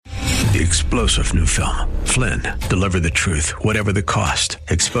The explosive new film, Flynn, deliver the truth, whatever the cost,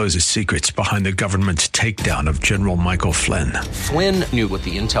 exposes secrets behind the government's takedown of General Michael Flynn. Flynn knew what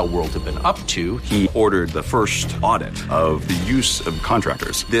the intel world had been up to. He ordered the first audit of the use of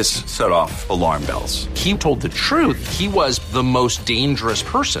contractors. This set off alarm bells. He told the truth. He was the most dangerous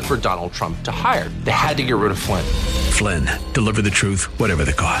person for Donald Trump to hire. They had to get rid of Flynn. Flynn, deliver the truth, whatever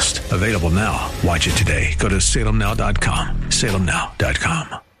the cost. Available now. Watch it today. Go to salemnow.com.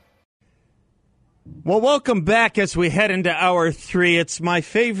 salemnow.com. Well, welcome back as we head into hour 3. It's my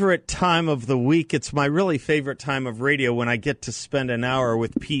favorite time of the week. It's my really favorite time of radio when I get to spend an hour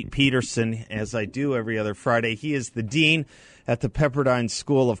with Pete Peterson, as I do every other Friday. He is the dean at the Pepperdine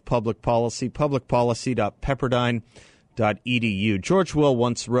School of Public Policy, publicpolicy.pepperdine.edu. George Will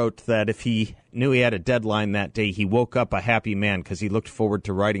once wrote that if he knew he had a deadline that day, he woke up a happy man because he looked forward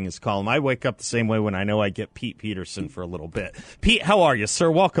to writing his column. I wake up the same way when I know I get Pete Peterson for a little bit. Pete, how are you, sir?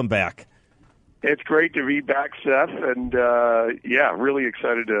 Welcome back. It's great to be back, Seth, and really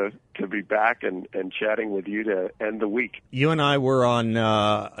excited to be back and chatting with you to end the week. You and I were on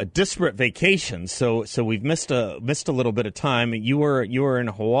a disparate vacation, so we've missed a little bit of time. You were in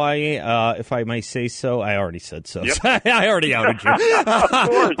Hawaii, if I may say so. I already said so. Yep. So I already outed you.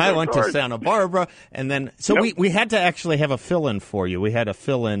 I went to Santa Barbara, and then we had to actually have a fill-in for you. We had a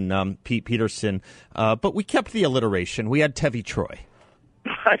fill-in, Pete Peterson, but we kept the alliteration. We had Tevi Troy.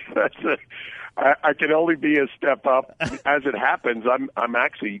 I can only be a step up. As it happens, I'm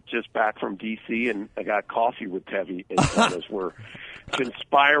actually just back from D.C. and I got coffee with Tevi as we're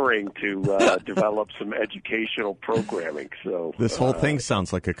conspiring to develop some educational programming. So this whole thing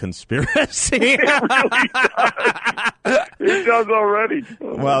sounds like a conspiracy. It really does. It does already.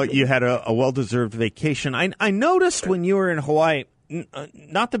 Well, you had a well-deserved vacation. I noticed when you were in Hawaii,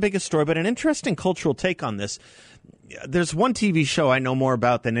 not the biggest story, but an interesting cultural take on this. There's one TV show I know more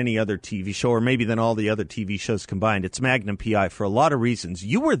about than any other TV show, or maybe than all the other TV shows combined. It's Magnum P.I. for a lot of reasons.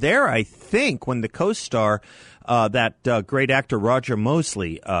 You were there, I think, when the co-star, that great actor Roger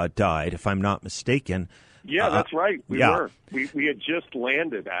Mosley, died, if I'm not mistaken. Yeah, that's right. We were. We had just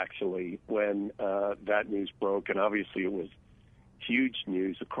landed, actually, when that news broke, and obviously it was huge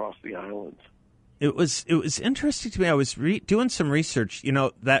news across the islands. It was interesting to me. I was doing some research. You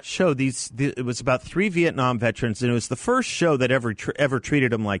know, that show. It was about 3 Vietnam veterans, and it was the first show that ever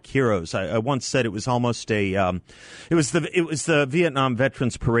treated them like heroes. I once said it was almost it was the Vietnam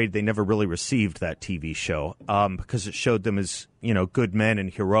Veterans Parade. They never really received that TV show because it showed them as, you know, good men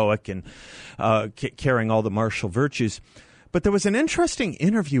and heroic and carrying all the martial virtues. But there was an interesting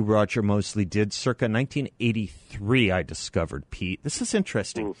interview Roger Mosley did circa 1983, I discovered, Pete. This is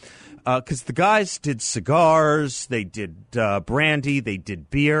interesting because the guys did cigars, they did brandy, they did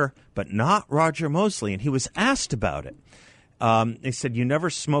beer, but not Roger Mosley. And he was asked about it. They said, you never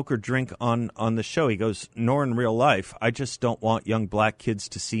smoke or drink on the show. He goes, nor in real life. I just don't want young black kids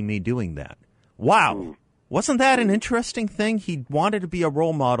to see me doing that. Wow. Wasn't that an interesting thing? He wanted to be a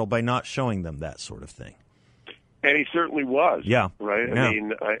role model by not showing them that sort of thing. And he certainly was. Yeah. Right? Yeah. I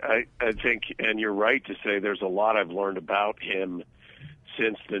mean, I think, and you're right to say there's a lot I've learned about him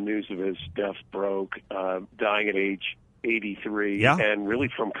since the news of his death broke, dying at age 83, and really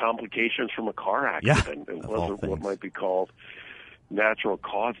from complications from a car accident. It wasn't what might be called natural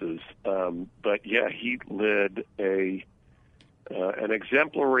causes. But, yeah, he led an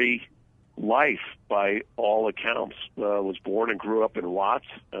exemplary life by all accounts. Was born and grew up in Watts,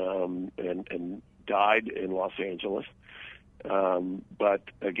 and died in Los Angeles. But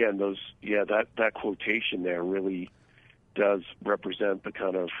again, that quotation there really does represent the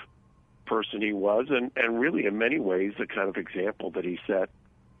kind of person he was, and really in many ways the kind of example that he set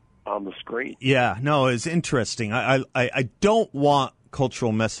on the screen. Yeah, no, it's interesting. I don't want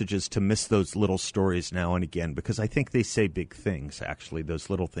cultural messages to miss those little stories now and again, because I think they say big things, actually. Those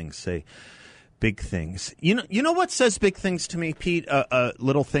little things say big things. You know what says big things to me, Pete?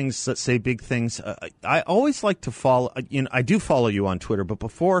 Little things that say big things. I always like to follow. I do follow you on Twitter, but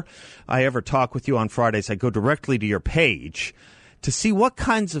before I ever talk with you on Fridays, I go directly to your page to see what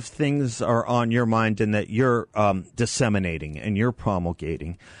kinds of things are on your mind and that you're disseminating and you're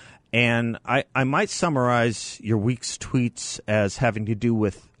promulgating. And I might summarize your week's tweets as having to do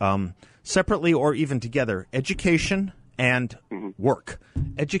with separately or even together education and work.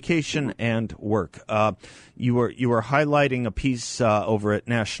 Education and work. You were highlighting a piece over at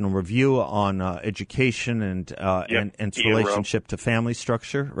National Review on education and its relationship to family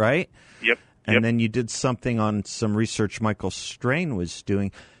structure, right? Yep. And then you did something on some research Michael Strain was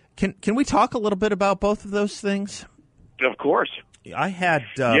doing. Can we talk a little bit about both of those things? Of course. I had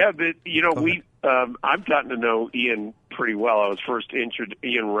I've gotten to know Ian pretty well. I was first introduced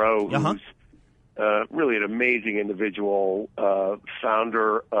Ian Rowe, who's really an amazing individual,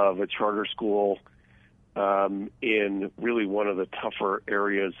 founder of a charter school in really one of the tougher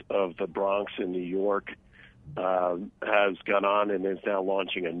areas of the Bronx in New York. Has gone on and is now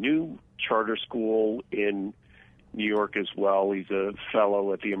launching a new charter school in New York as well. He's a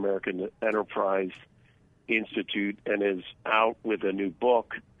fellow at the American Enterprise Institute and is out with a new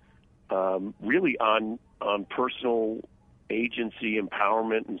book really on personal agency,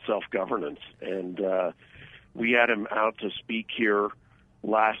 empowerment, and self-governance. And we had him out to speak here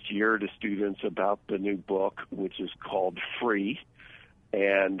last year to students about the new book, which is called Free.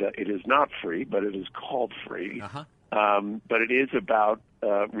 And it is not free, but it is called Free. But it is about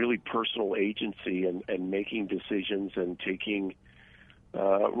really personal agency and making decisions and taking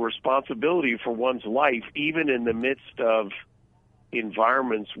responsibility for one's life, even in the midst of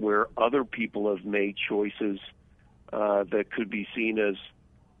environments where other people have made choices that could be seen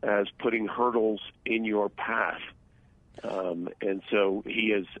as putting hurdles in your path. And so he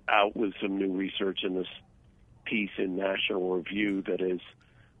is out with some new research in this piece in National Review that is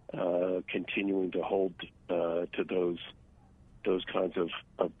continuing to hold to those kinds of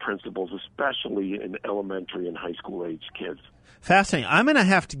principles, especially in elementary and high school age kids. Fascinating. I'm going to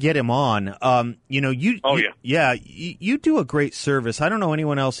have to get him on. You do a great service. I don't know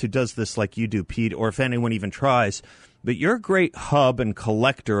anyone else who does this like you do, Pete, or if anyone even tries. But you're a great hub and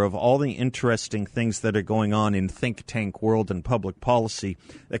collector of all the interesting things that are going on in think tank world and public policy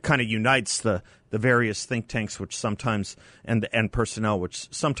that kind of unites the various think tanks, which sometimes and personnel, which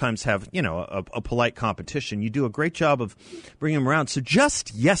sometimes have a polite competition. You do a great job of bringing them around. So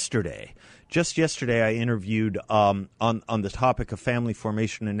just yesterday, I interviewed on the topic of family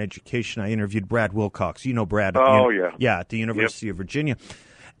formation and education. I interviewed Brad Wilcox. You know Brad? At the University of Virginia.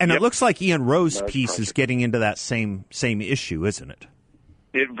 And it looks like Ian Rowe's piece is getting into that same issue, isn't it?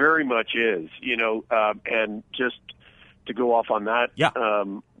 It very much is, and just to go off on that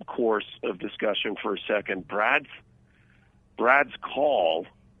course of discussion for a second, Brad's call,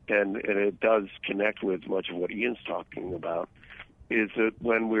 and it does connect with much of what Ian's talking about, is that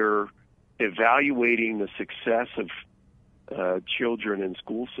when we're evaluating the success of children in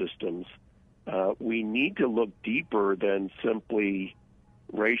school systems, we need to look deeper than simply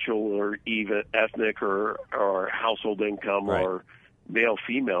racial or even ethnic or household income or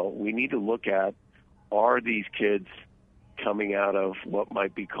male-female. We need to look at, are these kids coming out of what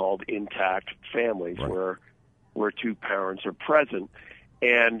might be called intact families where two parents are present,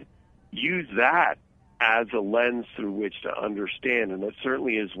 and use that as a lens through which to understand. And it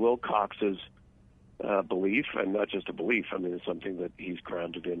certainly is Wilcox's belief, and not just a belief. I mean, it's something that he's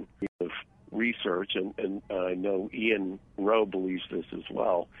grounded in research, and I know Ian Rowe believes this as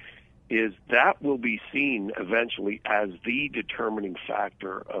well, is that will be seen eventually as the determining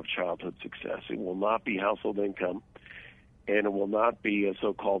factor of childhood success. It will not be household income, and it will not be a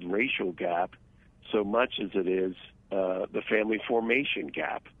so-called racial gap so much as it is the family formation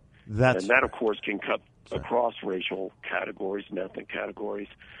gap. And that, of course, can cut across racial categories and ethnic categories,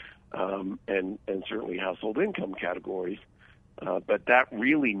 and certainly household income categories. But that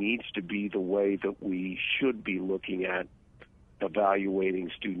really needs to be the way that we should be looking at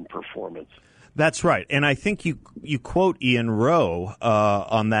evaluating student performance. That's right. And I think you quote Ian Rowe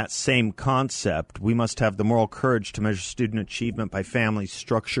on that same concept. We must have the moral courage to measure student achievement by family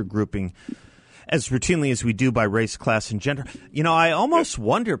structure grouping as routinely as we do by race, class, and gender. I almost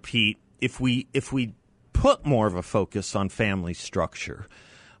wonder, Pete, if we put more of a focus on family structure.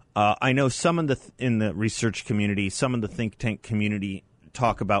 I know some in the research community, some in the think tank community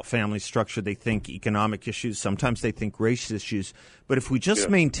talk about family structure. They think economic issues. Sometimes they think race issues. But if we just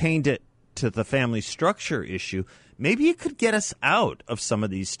maintained it to the family structure issue, maybe it could get us out of some of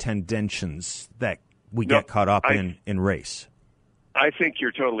these tensions that we get caught up in race. I think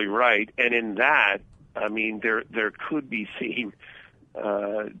you're totally right. And in that, I mean, there could be seen,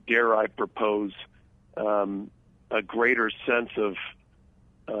 dare I propose, a greater sense of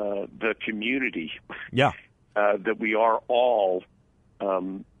the community. That we are all,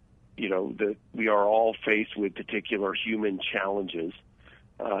 that we are all faced with particular human challenges.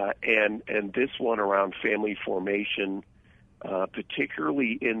 And this one around family formation,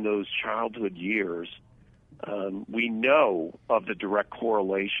 particularly in those childhood years, we know of the direct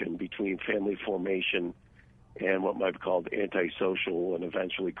correlation between family formation and what might be called antisocial and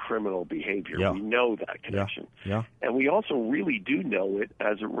eventually criminal behavior. We know that connection. And we also really do know it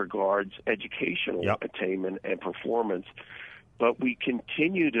as it regards educational attainment and performance. But we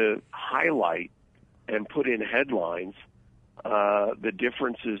continue to highlight and put in headlines the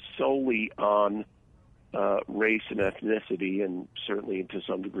difference is solely on race and ethnicity, and certainly to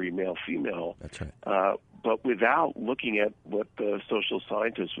some degree male-female. That's right. But without looking at what the social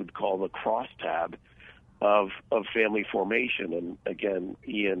scientists would call the crosstab of family formation. And again,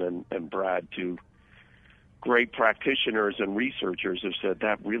 Ian and Brad, two great practitioners and researchers, have said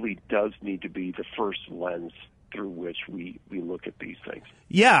that really does need to be the first lens through which we look at these things.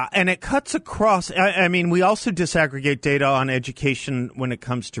 Yeah, and it cuts across. I mean, we also disaggregate data on education when it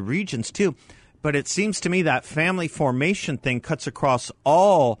comes to regions, too. But it seems to me that family formation thing cuts across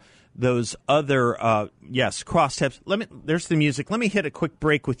all those other, crosstabs. There's the music. Let me hit a quick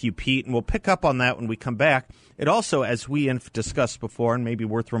break with you, Pete, and we'll pick up on that when we come back. It also, as we have discussed before, and maybe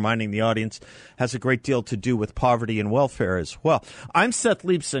worth reminding the audience, has a great deal to do with poverty and welfare as well. I'm Seth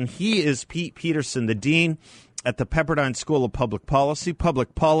Leibson. He is Pete Peterson, the dean at the Pepperdine School of Public Policy,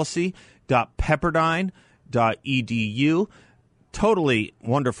 publicpolicy.pepperdine.edu. Totally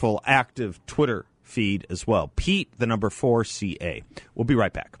wonderful, active Twitter feed as well. Pete, the number 4CA. We'll be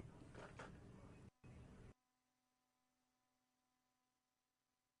right back.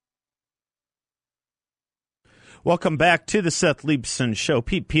 Welcome back to the Seth Leibson Show.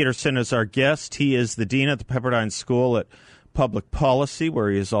 Pete Peterson is our guest. He is the dean at the Pepperdine School at Public Policy,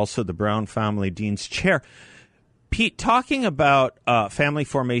 where he is also the Brown Family Dean's Chair. Pete, talking about family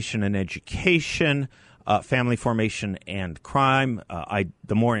formation and education, family formation and crime,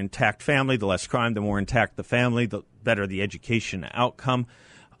 the more intact family, the less crime, the more intact the family, the better the education outcome.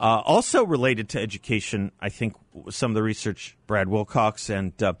 Also related to education, I think some of the research, Brad Wilcox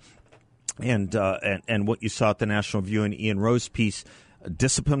and what you saw at the National Review and Ian Rowe's piece,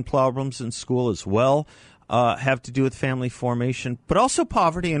 discipline problems in school as well have to do with family formation, but also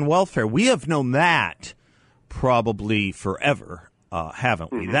poverty and welfare. We have known that probably forever,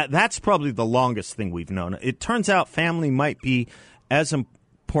 haven't we? Mm-hmm. That's probably the longest thing we've known. It turns out family might be as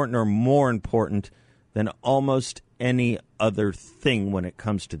important or more important than almost any other thing when it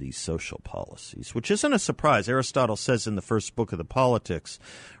comes to these social policies, which isn't a surprise. Aristotle says in the first book of the Politics,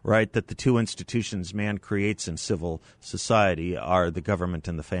 right, that the two institutions man creates in civil society are the government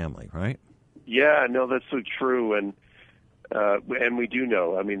and the family, right? Yeah, no, that's so true, and we do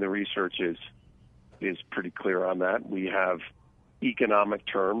know. I mean, the research is pretty clear on that. We have economic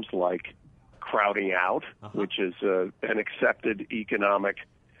terms like crowding out, which is an accepted economic,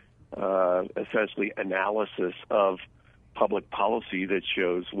 essentially, analysis of public policy that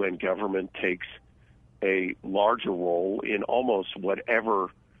shows when government takes a larger role in almost whatever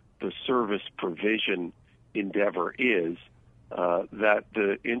the service provision endeavor is, that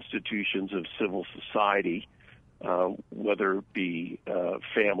the institutions of civil society, whether it be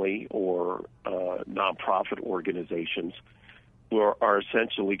family or nonprofit organizations, are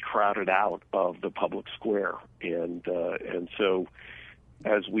essentially crowded out of the public square. And so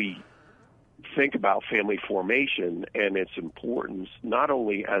as we think about family formation and its importance, not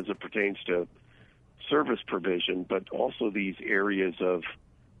only as it pertains to service provision, but also these areas of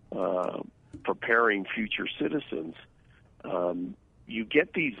preparing future citizens, you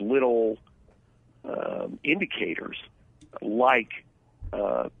get these little indicators like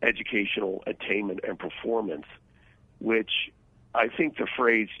educational attainment and performance, which I think the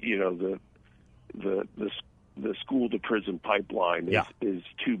phrase, the school to prison pipeline is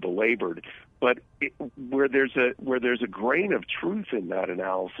too belabored. But where there's a grain of truth in that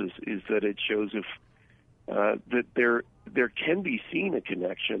analysis is that it shows that there can be seen a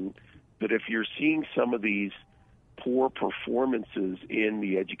connection, that if you're seeing some of these poor performances in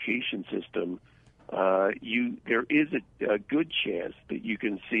the education system, there is a good chance that you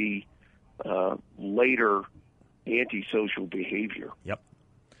can see later antisocial behavior. Yep.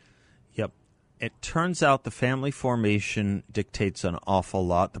 It turns out the family formation dictates an awful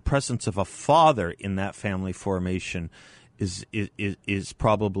lot. The presence of a father in that family formation is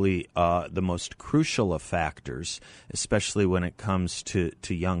probably the most crucial of factors, especially when it comes to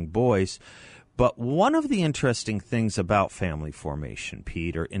young boys. But one of the interesting things about family formation,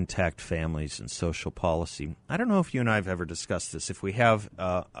 Pete, are intact families and social policy. I don't know if you and I have ever discussed this. If we have,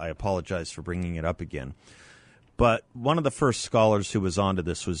 I apologize for bringing it up again. But one of the first scholars who was onto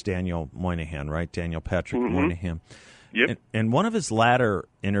this was Daniel Moynihan, right? Daniel Patrick Moynihan. Yep. And one of his latter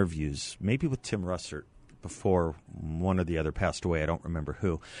interviews, maybe with Tim Russert, before one or the other passed away, I don't remember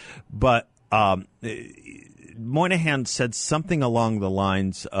who, but Moynihan said something along the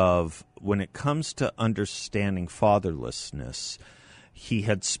lines of, when it comes to understanding fatherlessness, he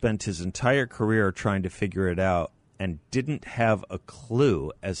had spent his entire career trying to figure it out and didn't have a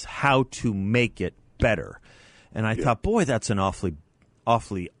clue as how to make it better. And I thought, boy, that's an awfully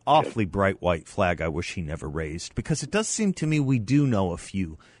awfully bright white flag I wish he never raised, because it does seem to me we do know a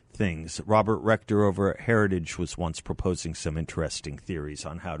few things. Robert Rector over at Heritage was once proposing some interesting theories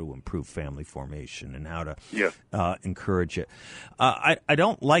on how to improve family formation and how to encourage it. I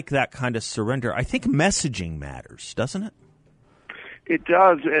don't like that kind of surrender. I think messaging matters, doesn't it? It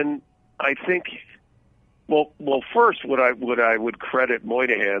does, and I think, well, first, what I would credit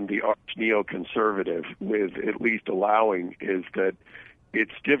Moynihan, the arch neoconservative, with at least allowing is that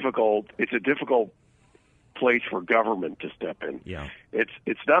it's difficult. It's a difficult place for government to step in. Yeah.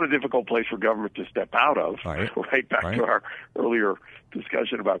 It's not a difficult place for government to step out of, right back to our earlier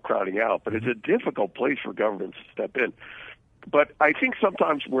discussion about crowding out, but it's a difficult place for government to step in. But I think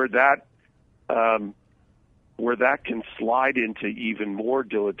sometimes where that can slide into even more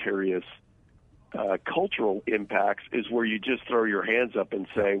deleterious cultural impacts is where you just throw your hands up and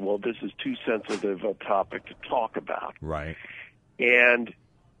say, well, this is too sensitive a topic to talk about. Right. And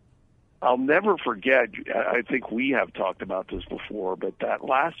I'll never forget, I think we have talked about this before, but that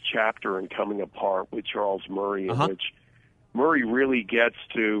last chapter in Coming Apart with Charles Murray, in which Murray really gets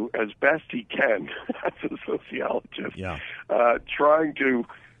to, as best he can as a sociologist, trying to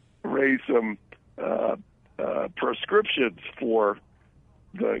raise some prescriptions for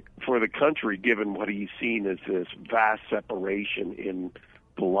the country, given what he's seen as this vast separation in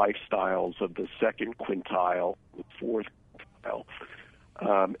the lifestyles of the second quintile, the fourth quintile,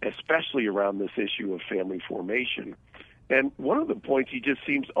 especially around this issue of family formation. And one of the points he just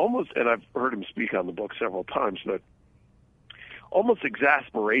seems almost, and I've heard him speak on the book several times, but almost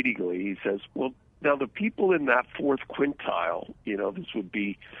exasperatingly, he says, well, now the people in that fourth quintile, this would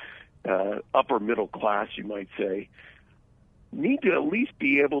be upper middle class, you might say, need to at least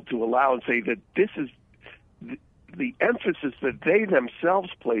be able to allow and say that this is the emphasis that they themselves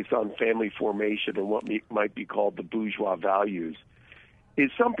place on family formation and what might be called the bourgeois values is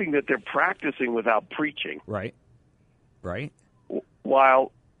something that they're practicing without preaching. Right.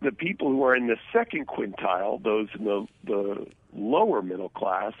 While the people who are in the second quintile, those in the lower middle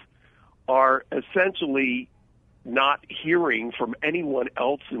class, are essentially not hearing from anyone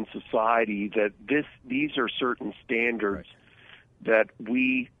else in society that these are certain standards that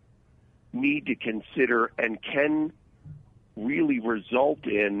we need to consider and can really result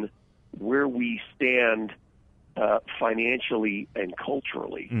in where we stand financially and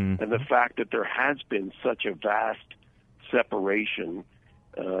culturally. And the fact that there has been such a vast separation,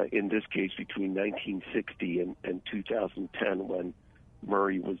 in this case between 1960 and 2010 when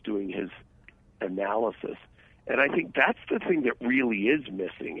Murray was doing his analysis. And I think that's the thing that really is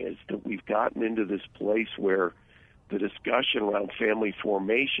missing, is that we've gotten into this place where the discussion around family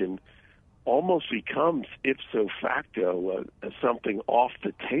formation almost becomes ipso facto something off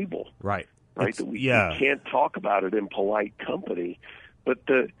the table. Right, that we can't talk about it in polite company. But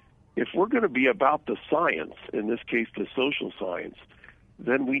if we're going to be about the science, in this case the social science,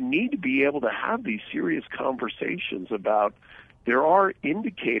 then we need to be able to have these serious conversations about there are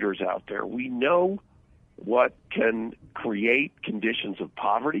indicators out there. We know what can create conditions of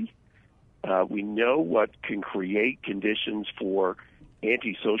poverty. We know what can create conditions for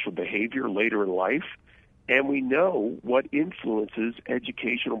antisocial behavior later in life. And we know what influences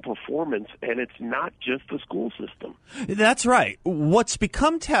educational performance, and it's not just the school system. That's right. What's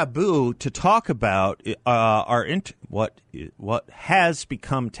become taboo to talk about what has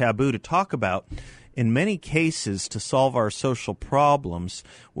become taboo to talk about in many cases to solve our social problems,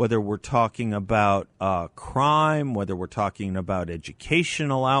 whether we're talking about crime, whether we're talking about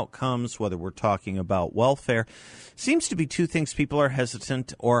educational outcomes, whether we're talking about welfare, seems to be two things people are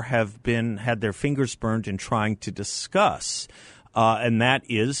hesitant or have had their fingers burned in trying to discuss. And that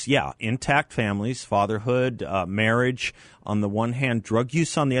is, intact families, fatherhood, marriage on the one hand, drug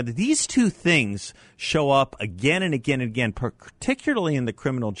use on the other. These two things show up again and again and again, particularly in the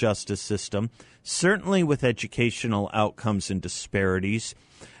criminal justice system, certainly with educational outcomes and disparities.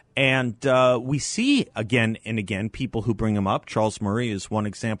 And we see again and again people who bring them up. Charles Murray is one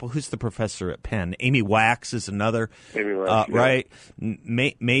example. Who's the professor at Penn? Amy Wax is another. Amy Wax, right?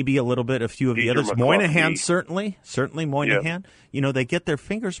 Maybe a little bit, a few of the others. Moynihan, certainly Moynihan. Yeah. They get their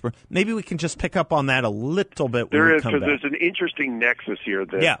fingers burned. Maybe we can just pick up on that a little bit when we come back. There's an interesting nexus here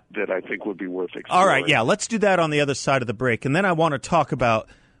that I think would be worth exploring. All right, let's do that on the other side of the break. And then I want to talk about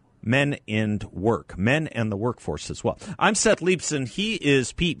men and work, men and the workforce as well. I'm Seth Leibson. He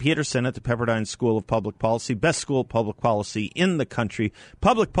is Pete Peterson at the Pepperdine School of Public Policy, best school of public policy in the country,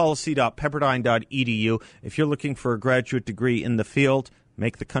 publicpolicy.pepperdine.edu. If you're looking for a graduate degree in the field,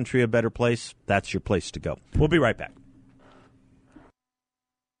 make the country a better place, that's your place to go. We'll be right back.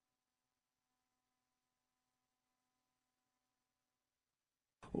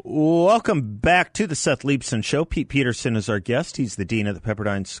 Welcome back to the Seth Leibsohn Show. Pete Peterson is our guest. He's the dean of the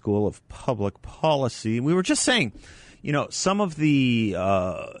Pepperdine School of Public Policy. We were just saying, some of the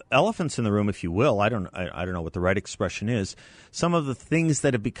elephants in the room, if you will, I don't know what the right expression is, some of the things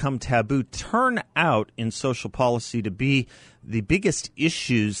that have become taboo turn out in social policy to be the biggest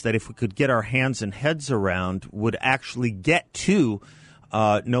issues that if we could get our hands and heads around would actually get to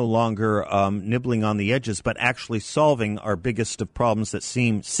no longer nibbling on the edges, but actually solving our biggest of problems that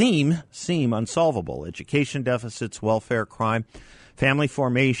seem unsolvable: education deficits, welfare, crime, family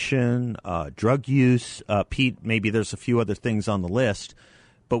formation, drug use. Pete, maybe there's a few other things on the list,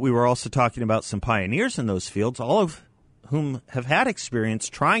 but we were also talking about some pioneers in those fields, all of whom have had experience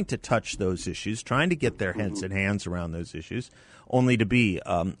trying to touch those issues, trying to get their heads and hands around those issues, only to be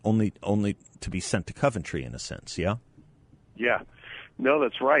only to be sent to Coventry in a sense. Yeah. Yeah. No,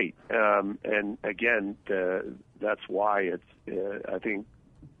 that's right. And again, that's why it's. I think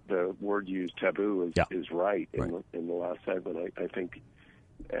the word used, taboo, is right in the last segment. I think,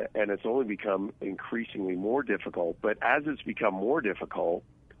 and it's only become increasingly more difficult. But as it's become more difficult,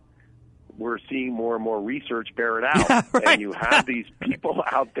 we're seeing more and more research bear it out. Yeah, right. And you have these people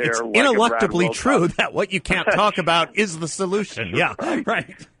out there. It's like ineluctably true that what you can't talk about is the solution. Yeah,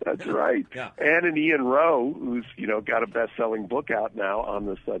 right. That's right. Yeah. And an Ian Rowe, who's got a best-selling book out now on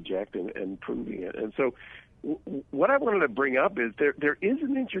the subject and proving it. And so, what I wanted to bring up is there is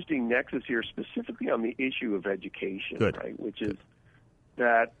an interesting nexus here, specifically on the issue of education, right? Which is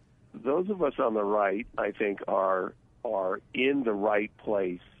that those of us on the right, I think, are in the right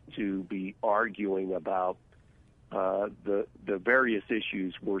place to be arguing about the various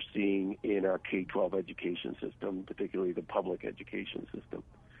issues we're seeing in our K-12 education system, particularly the public education system.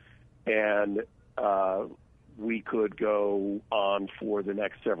 And we could go on for the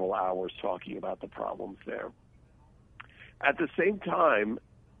next several hours talking about the problems there. At the same time,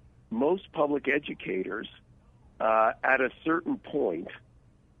 most public educators, at a certain point,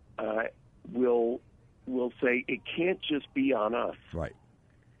 will say it can't just be on us. Right.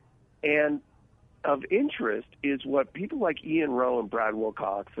 And of interest is what people like Ian Rowe and Brad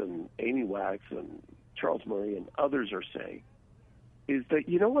Wilcox and Amy Wax and Charles Murray and others are saying, is that,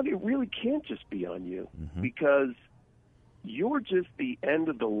 it really can't just be on you, because you're just the end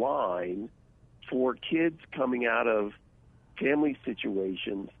of the line for kids coming out of family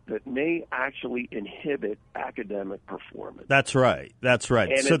situations that may actually inhibit academic performance. That's right.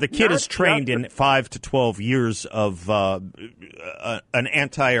 And so the kid is trained in 5 to 12 years of an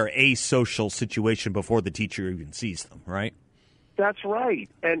anti or asocial situation before the teacher even sees them, right? That's right.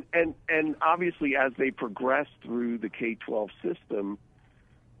 And obviously as they progress through the K-12 system,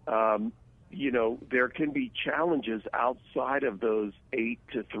 there can be challenges outside of those 8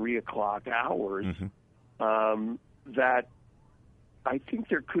 to 3 o'clock hours that I think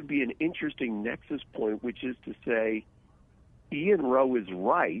there could be an interesting nexus point, which is to say Ian Rowe is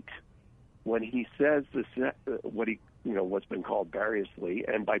right when he says this, what's been called variously,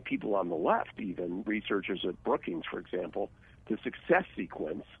 and by people on the left, even researchers at Brookings, for example, the success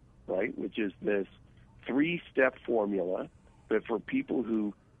sequence, right, which is this 3-step formula that for people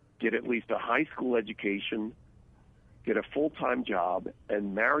who get at least a high school education, get a full-time job,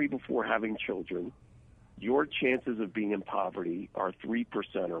 and marry before having children, your chances of being in poverty are 3%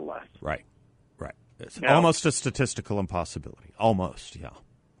 or less. Right. It's almost a statistical impossibility. Almost, yeah.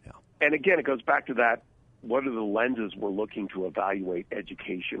 And again, it goes back to that, what are the lenses we're looking to evaluate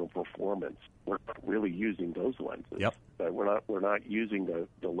educational performance? We're not really using those lenses. Yep. We're not using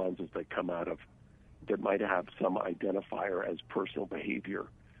the lenses that come out of, that might have some identifier as personal behavior.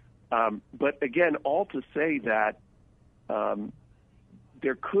 But again, all to say that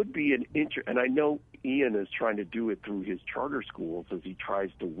there could be an and I know Ian is trying to do it through his charter schools as he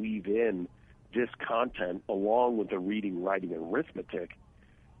tries to weave in this content along with the reading, writing, and arithmetic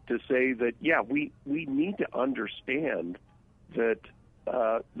to say that, we need to understand that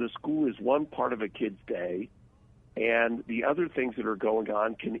the school is one part of a kid's day, and the other things that are going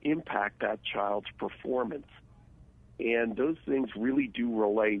on can impact that child's performance. And those things really do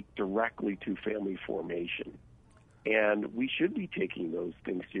relate directly to family formation. And we should be taking those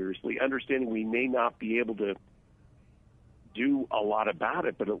things seriously, understanding we may not be able to do a lot about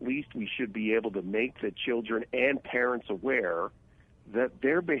it, but at least we should be able to make the children and parents aware that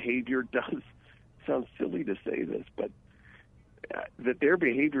their behavior does, sounds silly to say this, but that their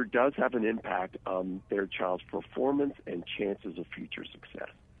behavior does have an impact on their child's performance and chances of future success.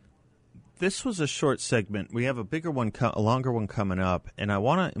 this was a short segment. We have a bigger one, a longer one coming up, and I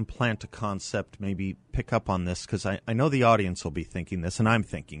want to implant a concept, maybe pick up on this, because I know the audience will be thinking this, and I'm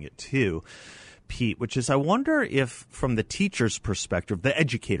thinking it too, Pete, which is I wonder if, from the teacher's perspective, the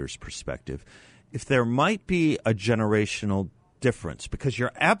educator's perspective, if there might be a generational difference, because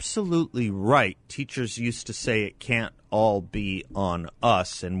you're absolutely right. Teachers used to say it can't all be on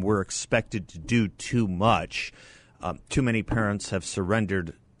us, and we're expected to do too much. Too many parents have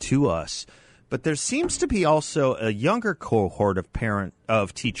surrendered to us. But there seems to be also a younger cohort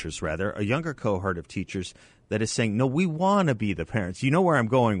of teachers, a younger cohort of teachers that is saying, no, we want to be the parents. You know where I'm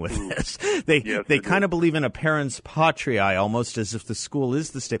going with this. They kind of believe in a parens patriae, almost as if the school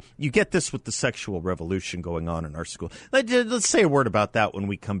is the state. You get this with the sexual revolution going on in our school. Let's say a word about that when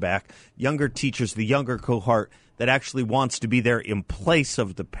we come back. Younger teachers, the younger cohort that actually wants to be there in place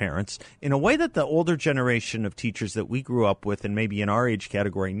of the parents in a way that the older generation of teachers that we grew up with and maybe in our age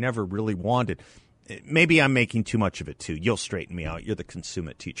category never really wanted. Maybe I'm making too much of it, too. You'll straighten me out. You're the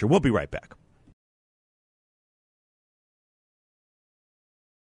consummate teacher. We'll be right back.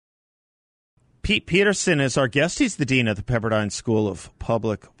 Pete Peterson is our guest. He's the dean of the Pepperdine School of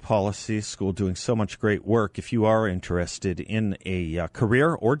Public Policy. School doing so much great work. If you are interested in a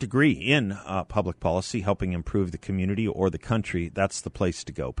career or degree in public policy, helping improve the community or the country, that's the place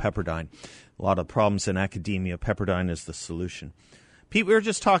to go. Pepperdine. A lot of problems in academia. Pepperdine is the solution. Pete, we were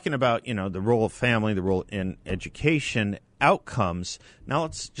just talking about, the role of family, the role in education, outcomes. Now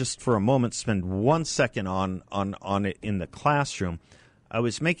let's just for a moment spend 1 second on it in the classroom. I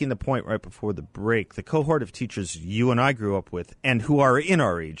was making the point right before the break. The cohort of teachers you and I grew up with and who are in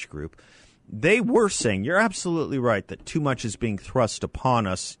our age group, they were saying, you're absolutely right, that too much is being thrust upon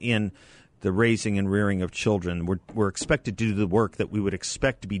us in the raising and rearing of children. We're expected to do the work that we would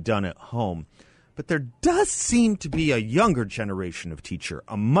expect to be done at home. But there does seem to be a younger generation of teacher,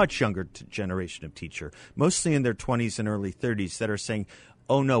 a much younger generation of teacher, mostly in their 20s and early 30s, that are saying,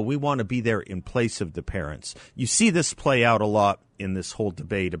 oh, no, we want to be there in place of the parents. You see this play out a lot in this whole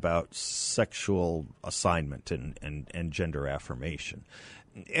debate about sexual assignment and gender affirmation.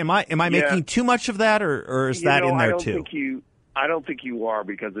 Am I making too much of that, or is that in there too? I don't think you are,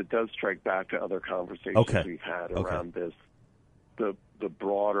 because it does strike back to other conversations we've had around this, the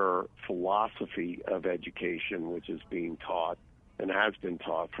broader philosophy of education, which is being taught and has been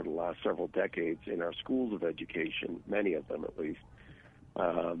taught for the last several decades in our schools of education, many of them at least,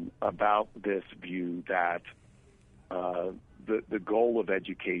 about this view that the goal of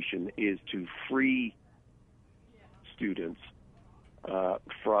education is to free students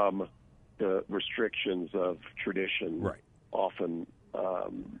from the restrictions of tradition, right, often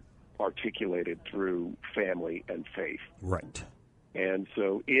articulated through family and faith. Right. And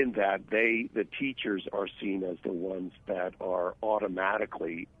so in that, the teachers are seen as the ones that are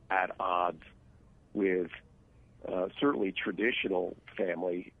automatically at odds with certainly traditional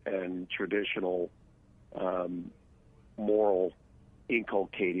family and traditional moral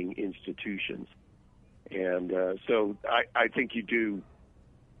inculcating institutions. And so I think you do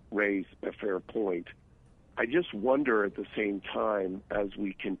raise a fair point. I just wonder at the same time, as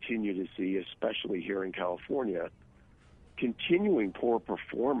we continue to see, especially here in California, continuing poor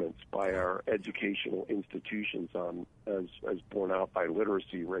performance by our educational institutions as borne out by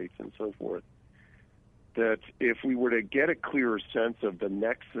literacy rates and so forth, that if we were to get a clearer sense of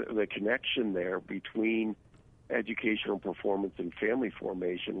the connection there between educational performance and family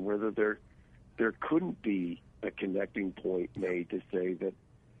formation, whether there couldn't be a connecting point made to say that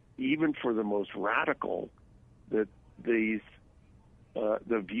even for the most radical, that these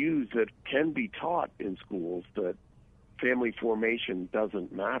the views that can be taught in schools that family formation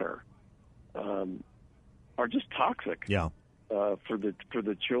doesn't matter are just toxic. Yeah. For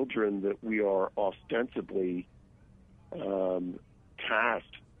the children that we are ostensibly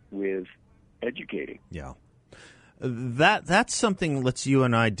tasked with educating. Yeah. That's something you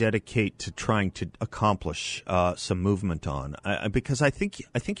and I dedicate to trying to accomplish some movement on, because I think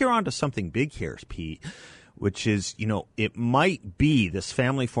you're onto something big here, Pete, which is, it might be this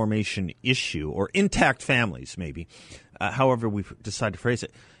family formation issue, or intact families maybe, however we decide to phrase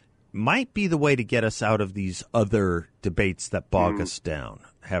it, might be the way to get us out of these other debates that bog us down,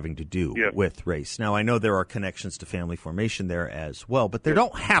 having to do with race. Now, I know there are connections to family formation there as well, but there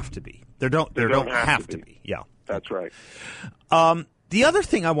don't have to be. There don't have to be. Yeah. That's right. The other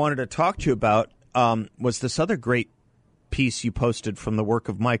thing I wanted to talk to you about was this other great piece you posted from the work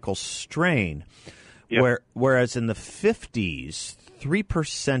of Michael Strain, Whereas in the 50s,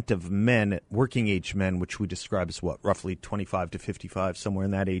 3% of men, working age men, which we describe as roughly 25 to 55, somewhere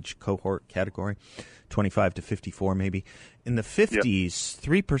in that age cohort category, 25 to 54 maybe. In the 50s,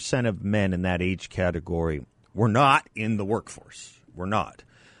 3% of men in that age category were not in the workforce. Were not.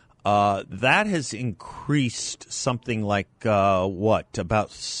 That has increased something like, about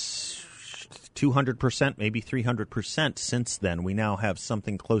 200%, maybe 300% since then. We now have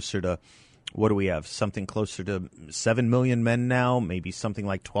something closer to, what do we have? Something closer to 7 million men now, maybe something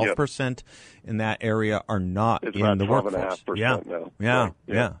like 12% in that area are not in the workforce. Now.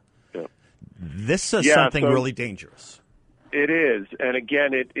 Yeah. This is something really dangerous. It is. And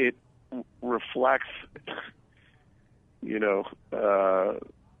again, it reflects,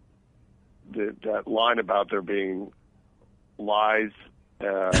 that line about there being lies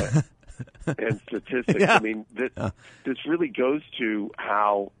and statistics. I mean, this really goes to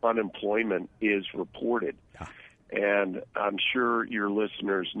how unemployment is reported. And I'm sure your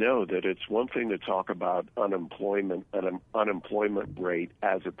listeners know that it's one thing to talk about unemployment and an unemployment rate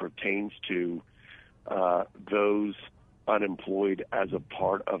as it pertains to those unemployed as a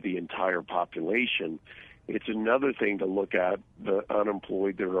part of the entire population. It's another thing to look at the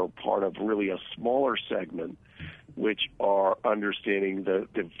unemployed that are part of really a smaller segment, which are understanding the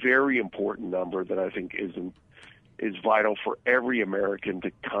very important number that I think is vital for every American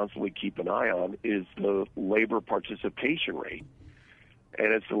to constantly keep an eye on, is the labor participation rate.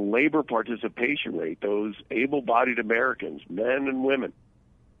 And it's the labor participation rate, those able-bodied Americans, men and women,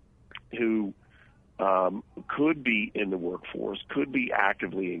 who could be in the workforce, could be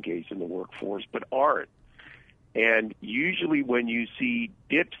actively engaged in the workforce, but aren't. And usually when you see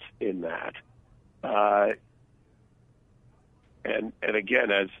dips in that, and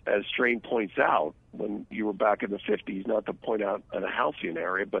again, as Strain points out, when you were back in the 50s, not to point out a halcyon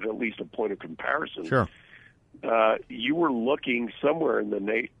area, but at least a point of comparison, sure. You were looking somewhere in the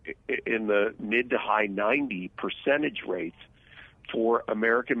mid to high 90% rates for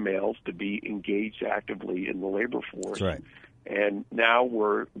American males to be engaged actively in the labor force. That's right. And now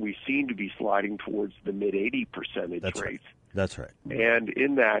we seem to be sliding towards the mid 80% rates. Right. That's right. And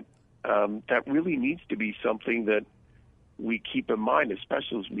in that, that really needs to be something that we keep in mind,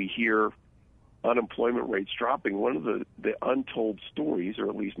 especially as we hear unemployment rates dropping. One of the untold stories, or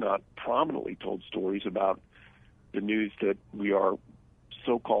at least not prominently told stories, about the news that we are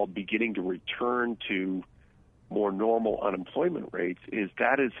so-called beginning to return to more normal unemployment rates is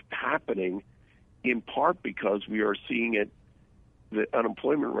happening in part because we are seeing the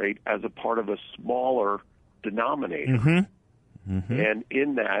unemployment rate as a part of a smaller denominator. Mm-hmm. Mm-hmm. And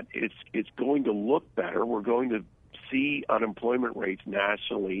in that, it's going to look better. We're going to see unemployment rates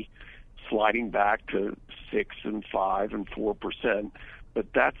nationally sliding back to 6 and 5 and 4%, but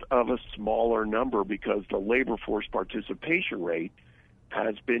that's of a smaller number because the labor force participation rate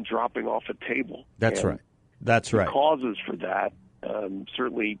has been dropping off a table. That's right. That's right. The causes for that,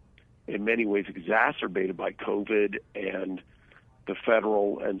 certainly in many ways exacerbated by COVID and the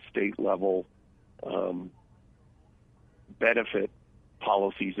federal and state level benefit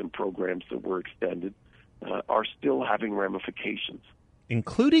policies and programs that were extended, are still having ramifications.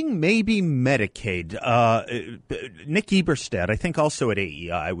 Including maybe Medicaid. Nick Eberstadt, I think also at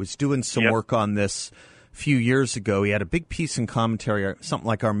AEI, was doing some work on this a few years ago. He had a big piece in commentary, something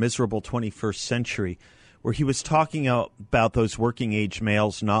like Our Miserable 21st Century, where he was talking about those working-age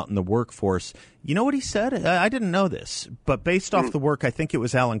males not in the workforce. You know what he said? I didn't know this, but based off the work, I think it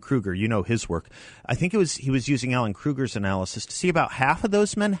was Alan Kruger. You know his work. I think he was using Alan Kruger's analysis to see about half of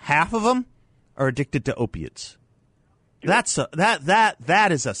those men, half of them, are addicted to opiates. That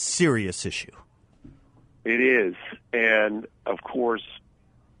is a serious issue. It is, and of course,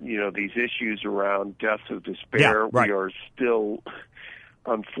 these issues around deaths of despair. Right. We are still,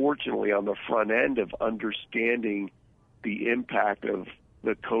 unfortunately, on the front end of understanding the impact of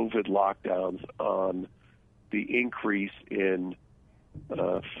the COVID lockdowns on the increase in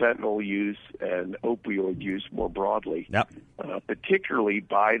fentanyl use and opioid use more broadly, particularly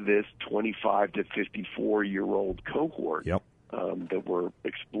by this 25 to 54-year-old cohort that we're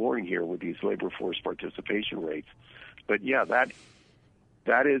exploring here with these labor force participation rates. But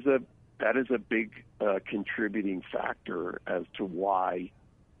that is a big contributing factor as to why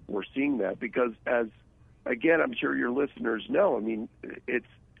we're seeing that. Because again, I'm sure your listeners know, I mean,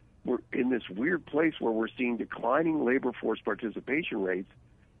 we're in this weird place where we're seeing declining labor force participation rates,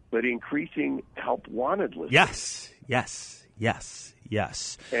 but increasing help wanted lists. Yes.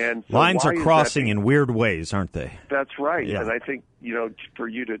 And so lines are crossing in weird ways, aren't they? That's right. Yeah. And I think, for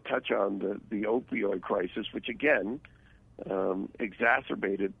you to touch on the opioid crisis, which again,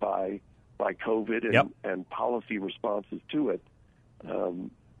 exacerbated by by COVID and policy responses to it,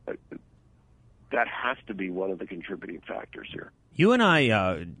 that has to be one of the contributing factors here. You and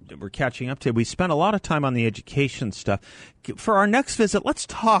I were catching up today. We spent a lot of time on the education stuff. For our next visit, let's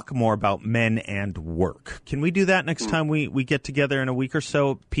talk more about men and work. Can we do that next time we get together in a week or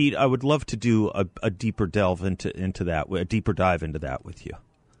so? Pete, I would love to do a deeper delve into that, a deeper dive into that with you.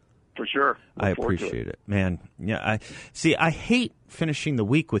 For sure. I appreciate it, man. Yeah, I hate finishing the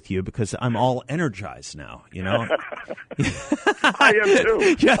week with you because I'm all energized now, you know? I am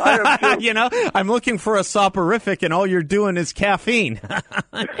too. Yeah, I am too. You know, I'm looking for a soporific and all you're doing is caffeine.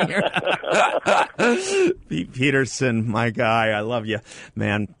 Pete Peterson, my guy, I love you,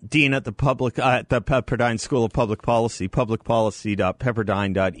 man. Dean at the Pepperdine School of Public Policy,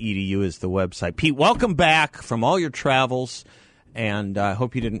 publicpolicy.pepperdine.edu is the website. Pete, welcome back from all your travels. And I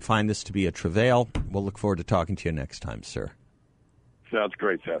hope you didn't find this to be a travail. We'll look forward to talking to you next time, sir. Sounds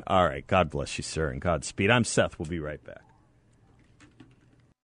great, Seth. All right. God bless you, sir, and Godspeed. I'm Seth. We'll be right back.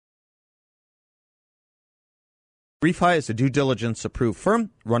 Refi is a due diligence-approved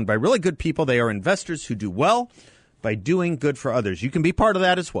firm run by really good people. They are investors who do well by doing good for others. You can be part of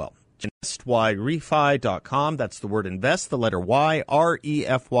that as well. InvestYRefi.com. That's the word invest, the letter Y,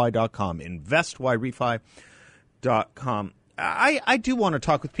 REFY.com. InvestYRefi.com. I do want to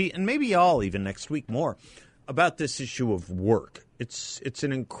talk with Pete, and maybe y'all even next week more, about this issue of work. It's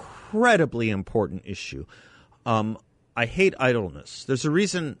an incredibly important issue. I hate idleness. There's a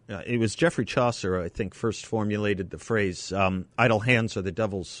reason. It was Geoffrey Chaucer, I think, first formulated the phrase, idle hands are the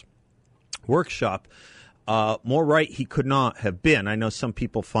devil's workshop. More right he could not have been. I know some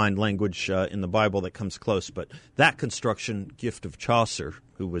people find language in the Bible that comes close, but that construction, gift of Chaucer,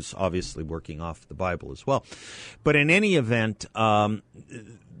 who was obviously working off the Bible as well. But in any event,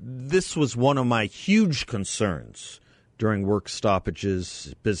 this was one of my huge concerns during work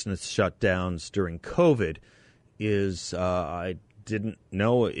stoppages, business shutdowns, during COVID, is I didn't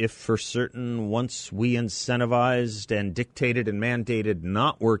know if for certain once we incentivized and dictated and mandated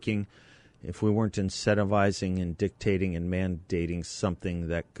not working, if we weren't incentivizing and dictating and mandating something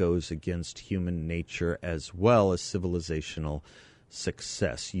that goes against human nature as well as civilizational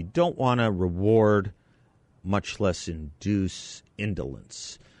success. You don't want to reward, much less induce,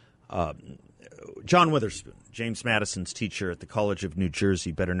 indolence. John Witherspoon, James Madison's teacher at the College of New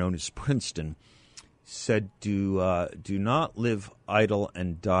Jersey, better known as Princeton, said, do not live idle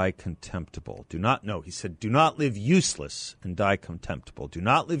and die contemptible. He said, do not live useless and die contemptible. Do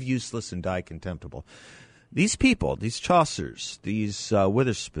not live useless and die contemptible. These people, these Chaucers, these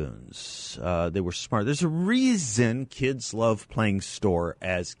Witherspoons, they were smart. There's a reason kids love playing store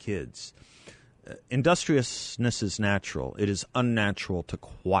as kids. Industriousness is natural. It is unnatural to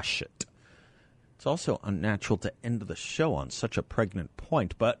quash it. It's also unnatural to end the show on such a pregnant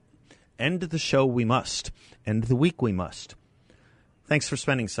point, but end the show we must. End the week we must. Thanks for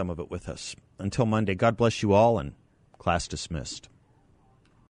spending some of it with us. Until Monday, God bless you all, and class dismissed.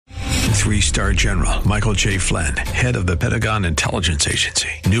 3-star General Michael J. Flynn, head of the Pentagon Intelligence Agency,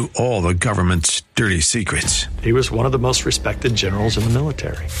 knew all the government's dirty secrets. He was one of the most respected generals in the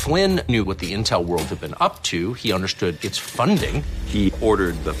military. Flynn knew what the intel world had been up to. He understood its funding. He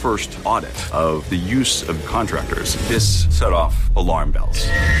ordered the first audit of the use of contractors. This set off alarm bells.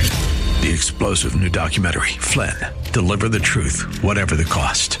 The explosive new documentary, Flynn, Deliver the Truth, Whatever the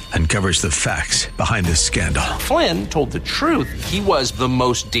Cost, uncovers the facts behind this scandal. Flynn told the truth. He was the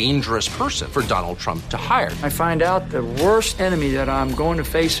most dangerous person for Donald Trump to hire. I find out the worst enemy that I'm going to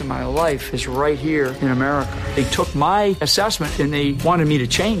face in my life is right here in America. They took my assessment and they wanted me to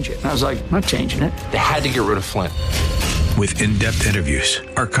change it. And I was like, I'm not changing it. They had to get rid of Flynn. With in-depth interviews,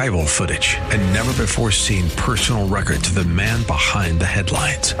 archival footage, and never-before-seen personal records of the man behind the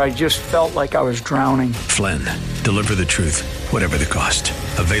headlines. I just felt like I was drowning. Flynn, Deliver the Truth, Whatever the Cost.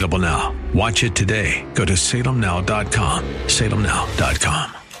 Available now. Watch it today. Go to salemnow.com.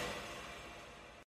 salemnow.com.